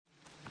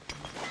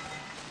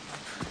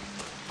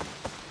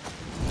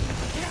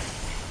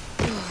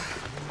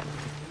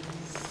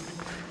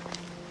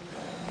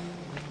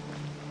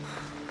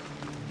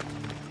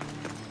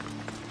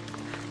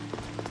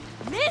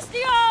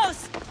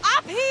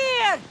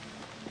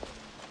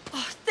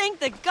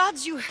the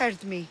gods you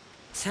heard me.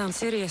 Sounds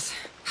serious.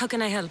 How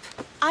can I help?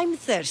 I'm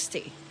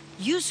thirsty.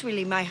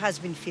 Usually my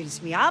husband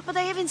fills me up, but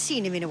I haven't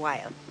seen him in a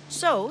while.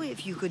 So,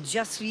 if you could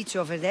just reach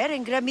over there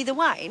and grab me the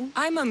wine.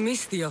 I'm a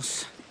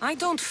Misthios. I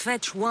don't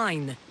fetch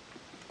wine.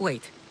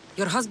 Wait,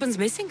 your husband's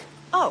missing?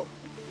 Oh,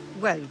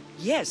 well,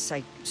 yes,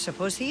 I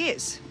suppose he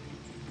is.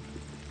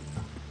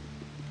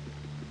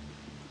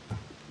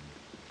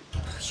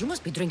 You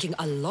must be drinking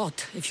a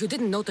lot if you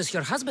didn't notice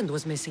your husband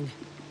was missing.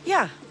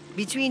 Yeah,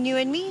 between you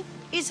and me,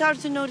 it's hard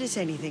to notice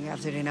anything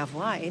after enough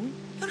wine.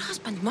 Your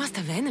husband must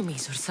have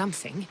enemies or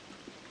something.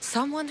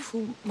 Someone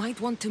who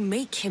might want to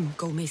make him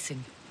go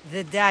missing.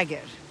 The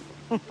dagger.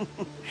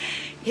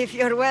 If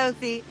you're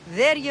wealthy,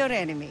 they're your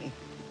enemy.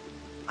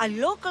 A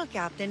local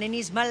captain and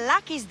his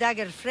Malaki's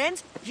dagger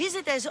friends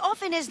visit as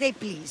often as they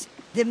please,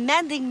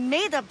 demanding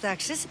made-up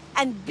taxes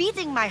and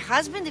beating my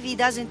husband if he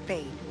doesn't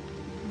pay.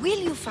 Will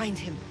you find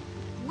him?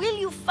 Will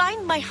you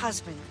find my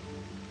husband?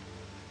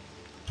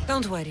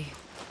 Don't worry.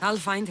 I'll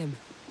find him.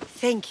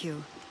 Thank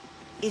you.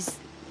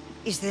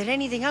 Is there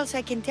anything else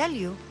I can tell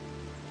you?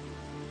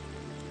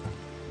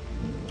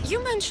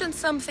 You mentioned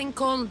something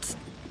called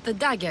the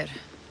dagger.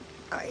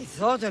 I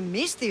thought a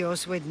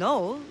Misthios would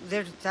know.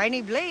 They're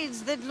tiny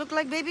blades that look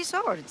like baby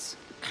swords.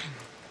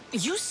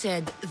 You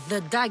said the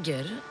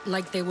dagger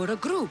like they were a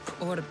group,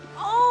 or...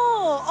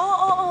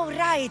 Oh,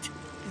 right.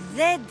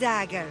 The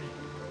dagger.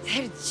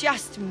 They're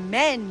just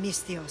men,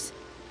 Misthios.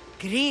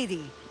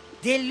 Greedy.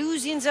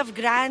 Delusions of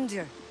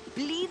grandeur.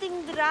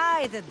 Bleeding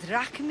dry the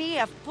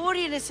drachmae of poor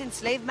innocent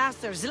slave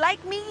masters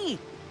like me.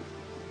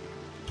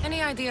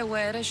 Any idea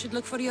where I should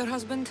look for your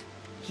husband?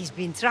 He's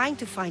been trying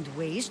to find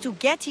ways to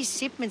get his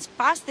shipments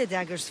past the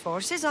dagger's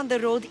forces on the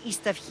road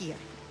east of here.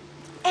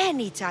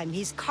 Anytime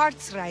his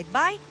carts ride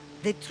by,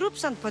 the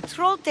troops on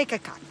patrol take a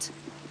cut.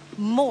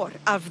 More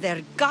of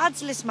their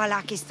godless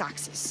Malaki's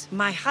taxes.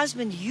 My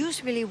husband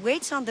usually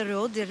waits on the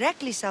road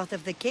directly south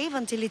of the cave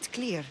until it's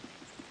clear.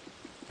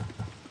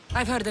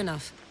 I've heard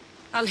enough.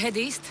 I'll head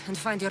east and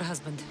find your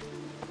husband.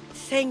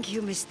 Thank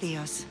you,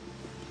 Misthios.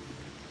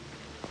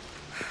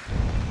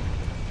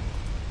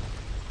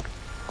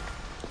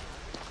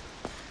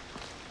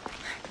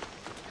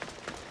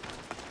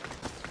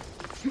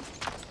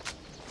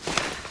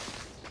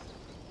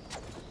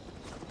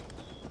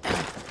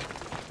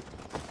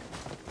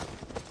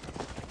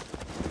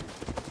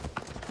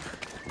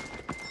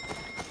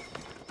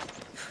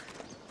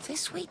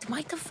 This weight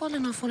might have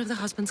fallen off one of the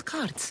husband's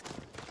carts.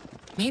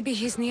 Maybe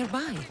he's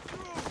nearby.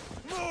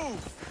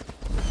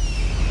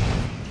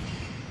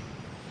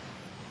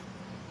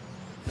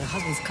 The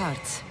husband's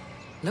carts.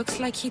 Looks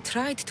like he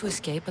tried to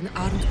escape an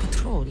armed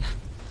patrol.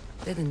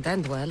 Didn't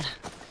end well.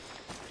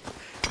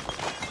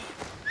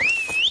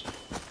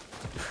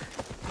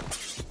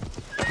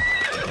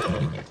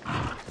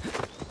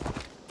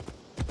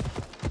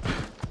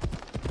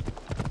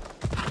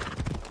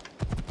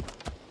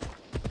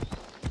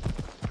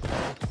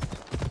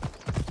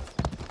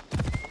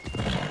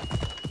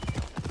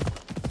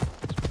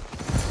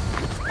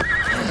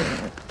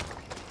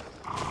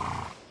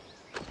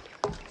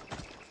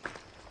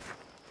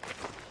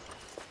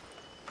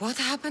 What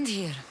happened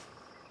here?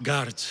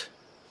 Guards.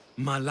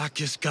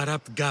 Malaki's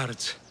corrupt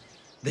guards.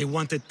 They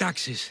wanted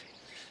taxes.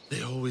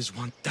 They always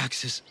want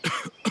taxes.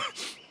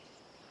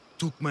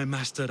 Took my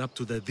master up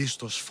to the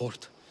Vistos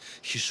fort.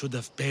 He should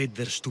have paid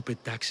their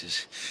stupid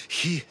taxes.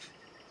 He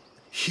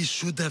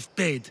should have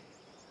paid.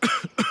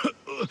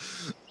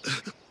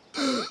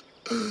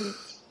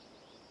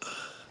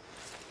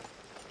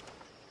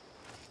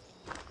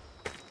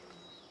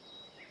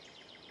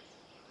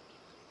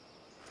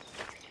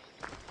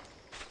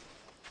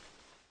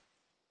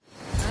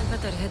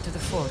 Better head to the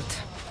fort.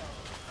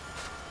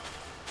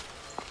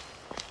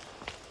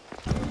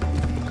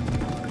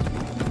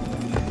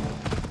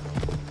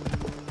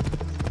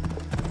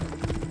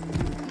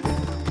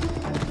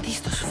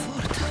 Vistos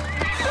fort.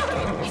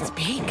 It's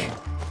big.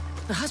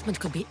 The husband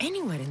could be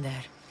anywhere in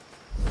there.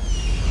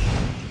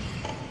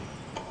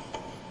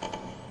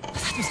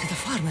 That must be the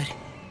farmer.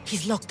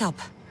 He's locked up.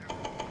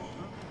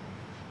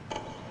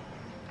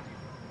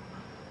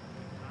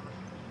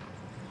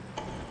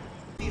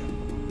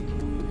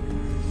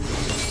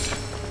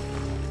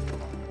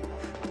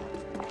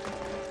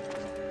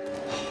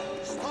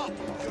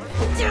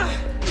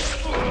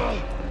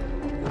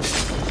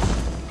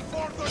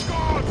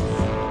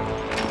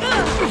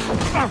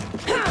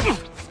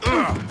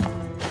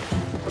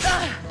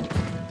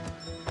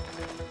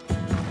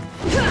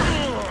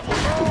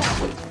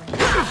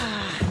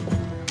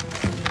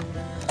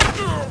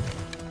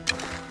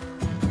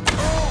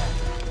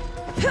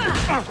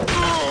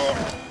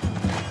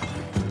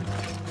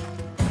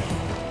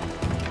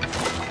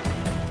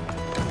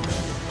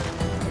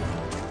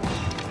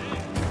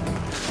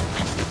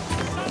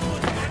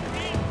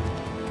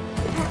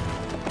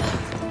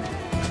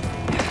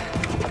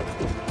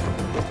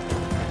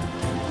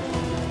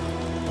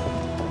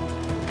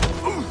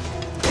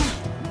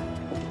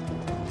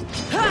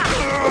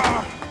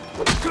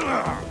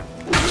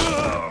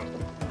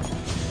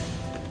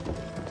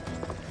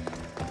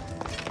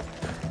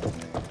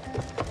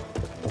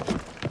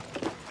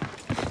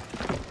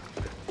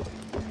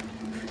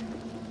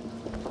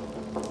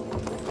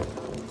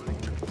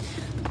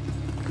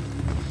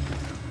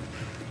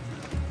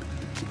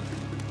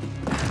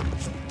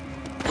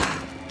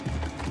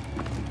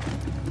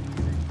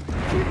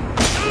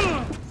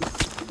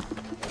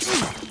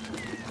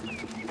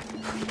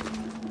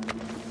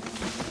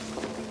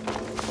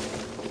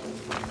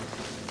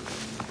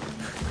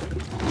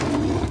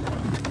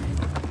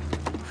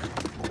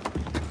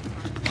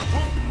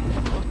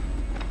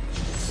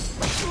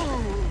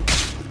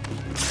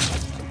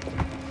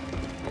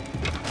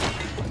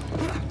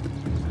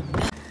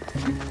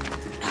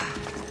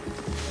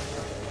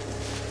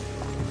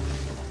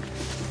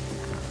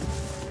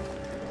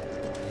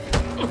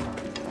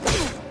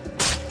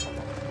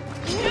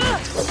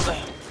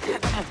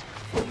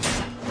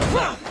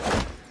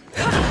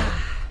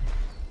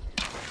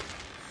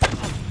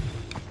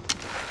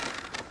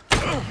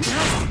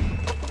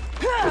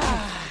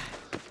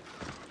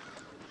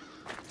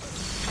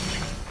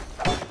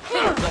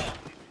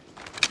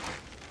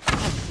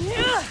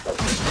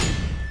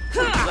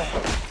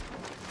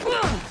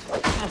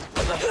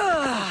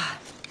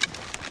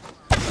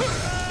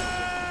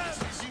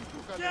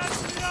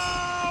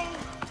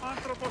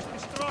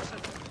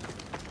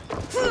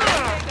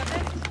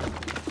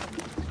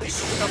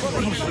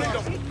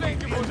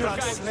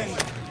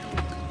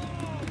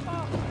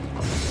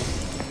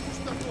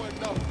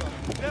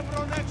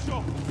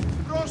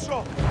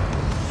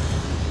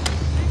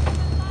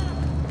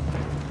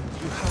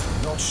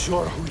 I'm not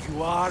sure who you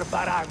are,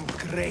 but I'm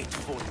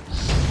grateful.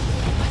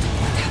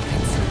 What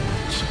happens?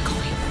 Keep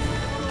going.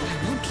 I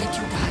won't let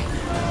you die.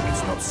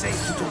 It's not safe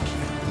to talk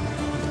here.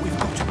 We've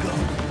got to go.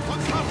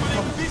 What's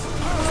happening? This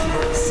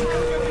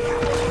Secret way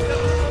out.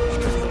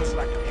 It feels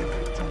like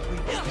every 2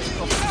 weeks they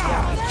stop me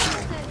out.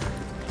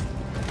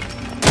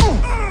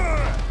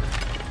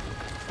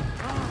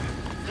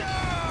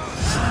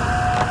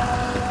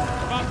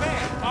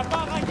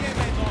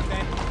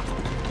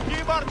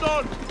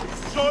 Παρτών!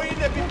 Ζωή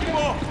είναι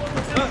επιθυμό!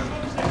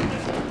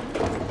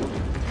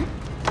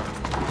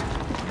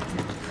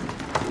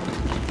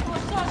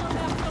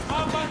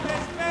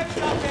 Άμπαντες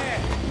πέφτατε!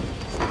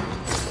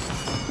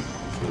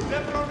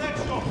 Δεν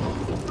προνέξω!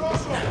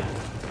 Πρόσω!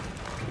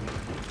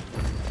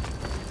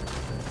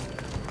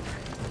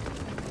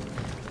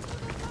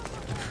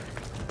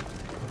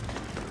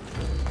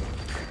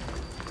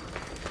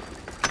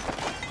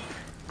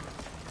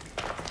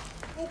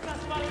 Πού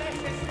κασπαλές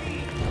εσύ!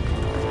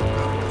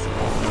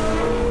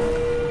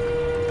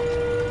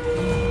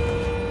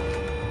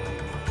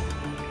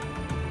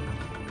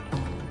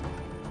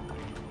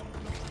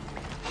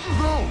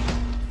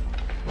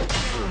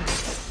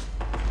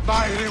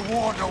 My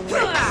reward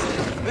awaits.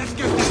 Let's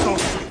get this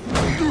over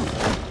with.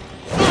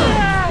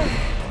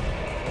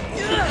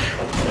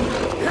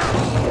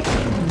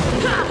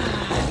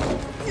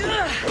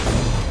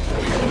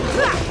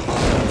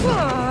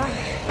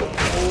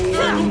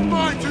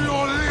 Goodbye to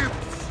your lips.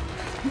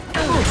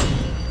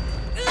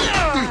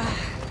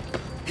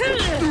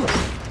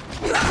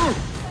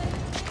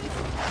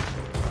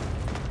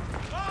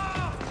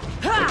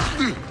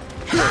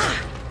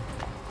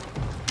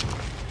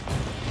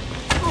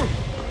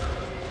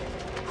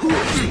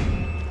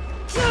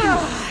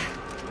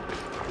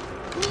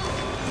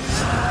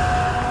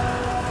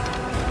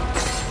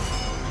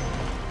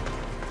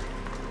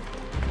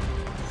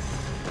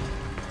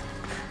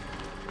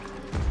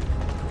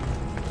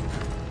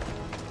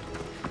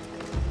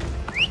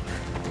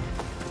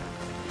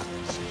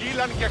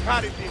 Σκύλαν και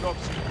χάρη την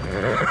όψη.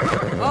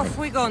 Off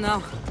we go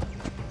now.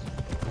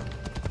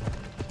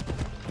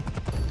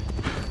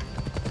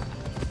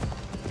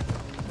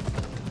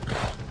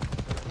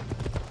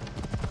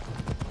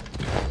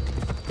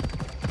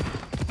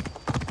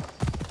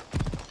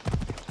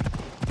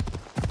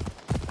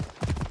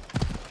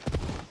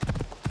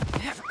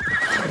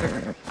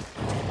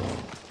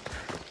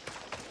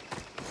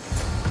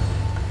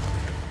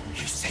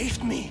 You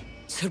saved me.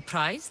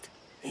 Surprised?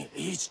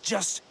 It's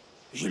just...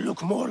 you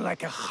look more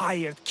like a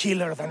hired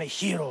killer than a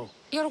hero.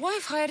 Your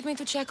wife hired me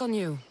to check on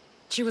you.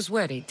 She was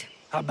worried.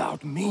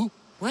 About me?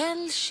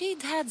 Well,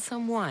 she'd had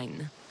some wine.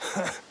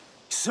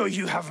 So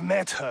you have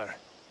met her.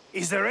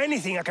 Is there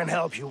anything I can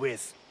help you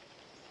with?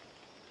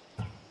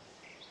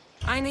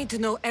 I need to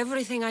know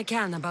everything I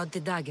can about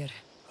the dagger.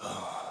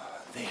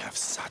 They have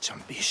such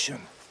ambition.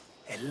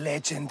 A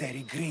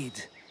legendary greed.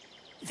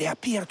 They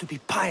appear to be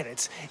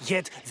pirates,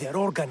 yet they're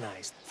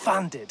organized,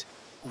 funded,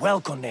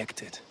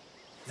 well-connected.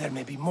 There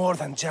may be more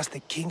than just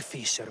a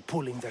kingfisher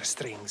pulling their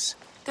strings.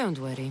 Don't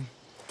worry.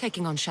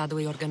 Taking on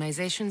shadowy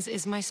organizations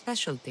is my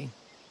specialty.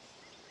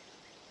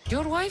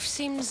 Your wife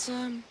seems,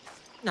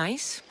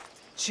 nice.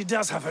 She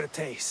does have her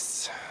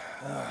tastes.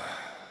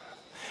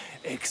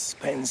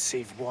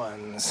 Expensive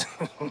ones.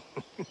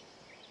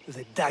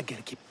 The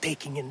dagger keep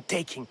taking and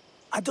taking.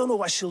 I don't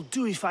know what she'll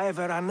do if I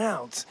ever run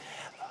out.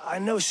 I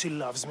know she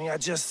loves me,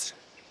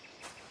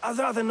 I'd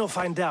rather not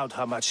find out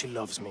how much she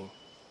loves me.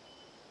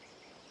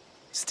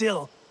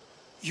 Still,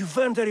 you've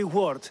earned a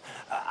reward.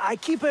 I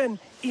keep an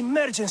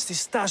emergency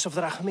stash of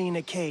drachmi in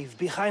a cave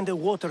behind a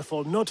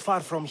waterfall not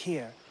far from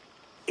here.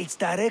 It's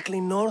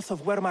directly north of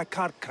where my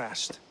cart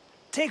crashed.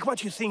 Take what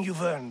you think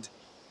you've earned.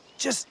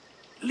 Just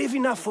leave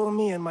enough for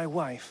me and my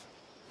wife.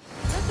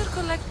 Better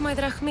collect my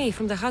drachmi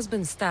from the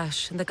husband's stash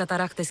in the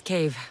Cataractes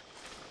cave.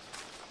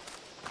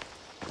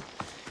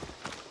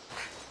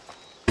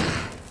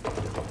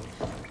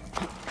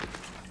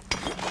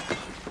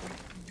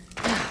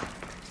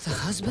 The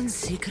husband's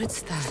secret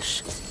stash.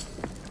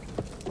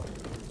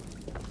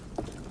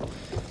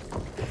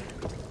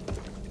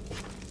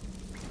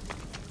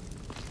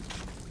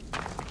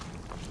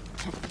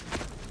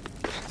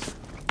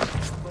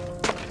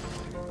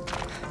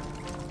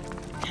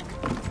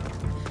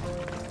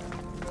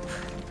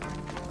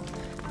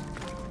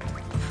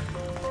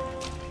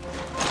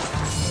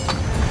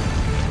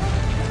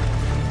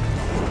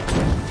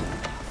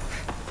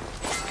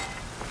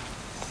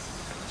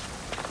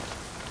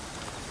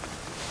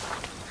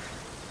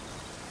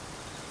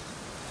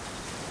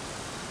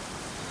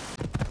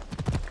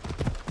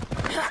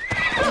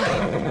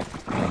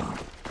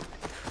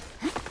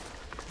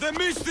 The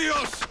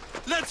Mystios!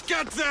 Let's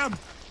get them!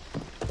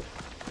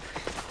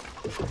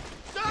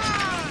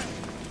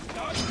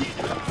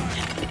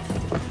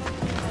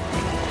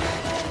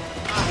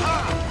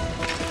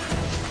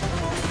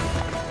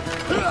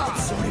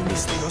 Sorry,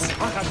 Mistios.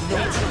 I had no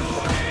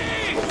choice.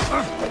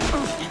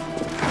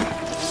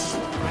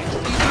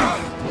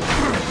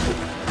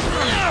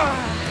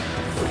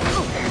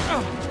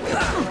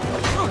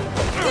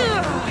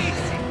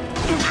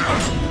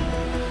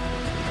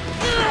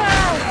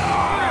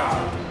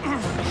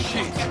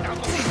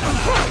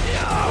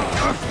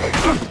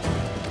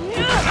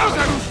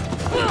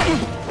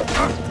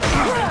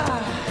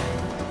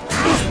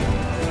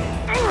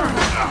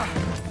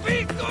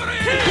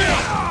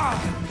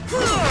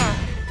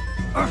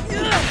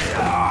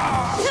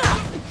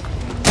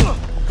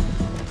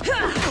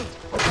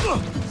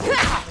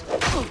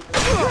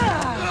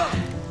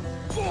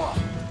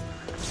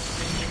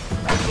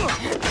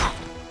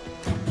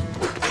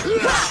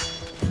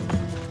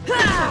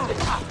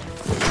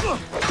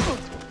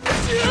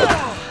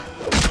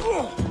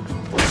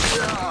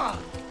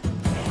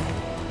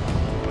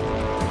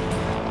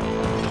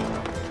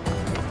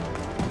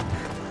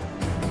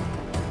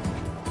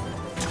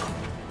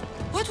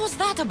 What was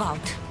that about?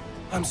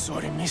 I'm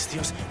sorry,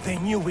 Mistios. They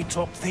knew we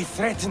talked. They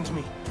threatened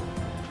me.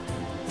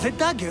 The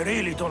dagger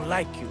really don't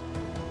like you.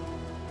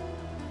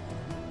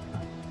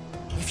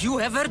 If you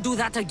ever do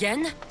that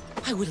again,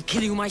 I will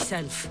kill you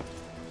myself.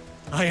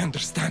 I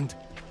understand.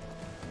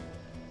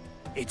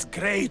 It's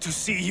great to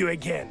see you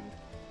again.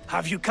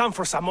 Have you come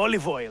for some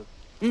olive oil?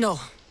 No.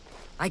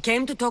 I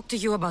came to talk to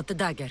you about the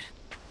dagger.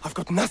 I've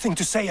got nothing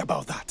to say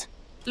about that.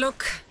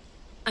 Look,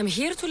 I'm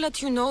here to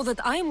let you know that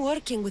I'm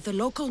working with the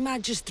local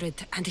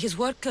magistrate and his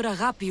worker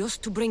Agapios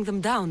to bring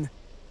them down.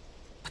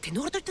 But in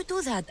order to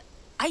do that,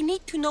 I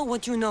need to know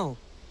what you know.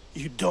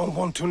 You don't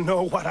want to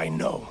know what I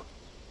know.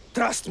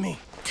 Trust me.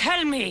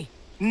 Tell me!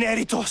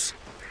 Neritos.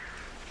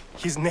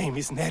 His name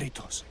is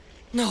Neritos.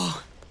 No,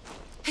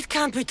 it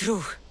can't be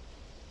true.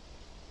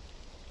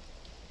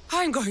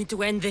 I'm going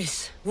to end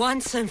this,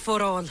 once and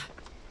for all.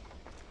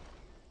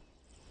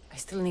 I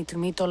still need to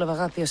meet all of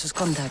Agapios'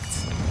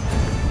 contacts.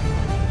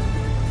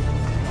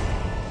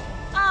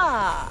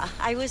 Ah,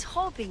 I was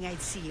hoping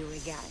I'd see you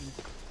again.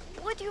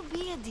 Would you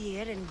be a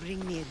dear and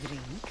bring me a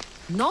drink?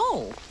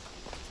 No!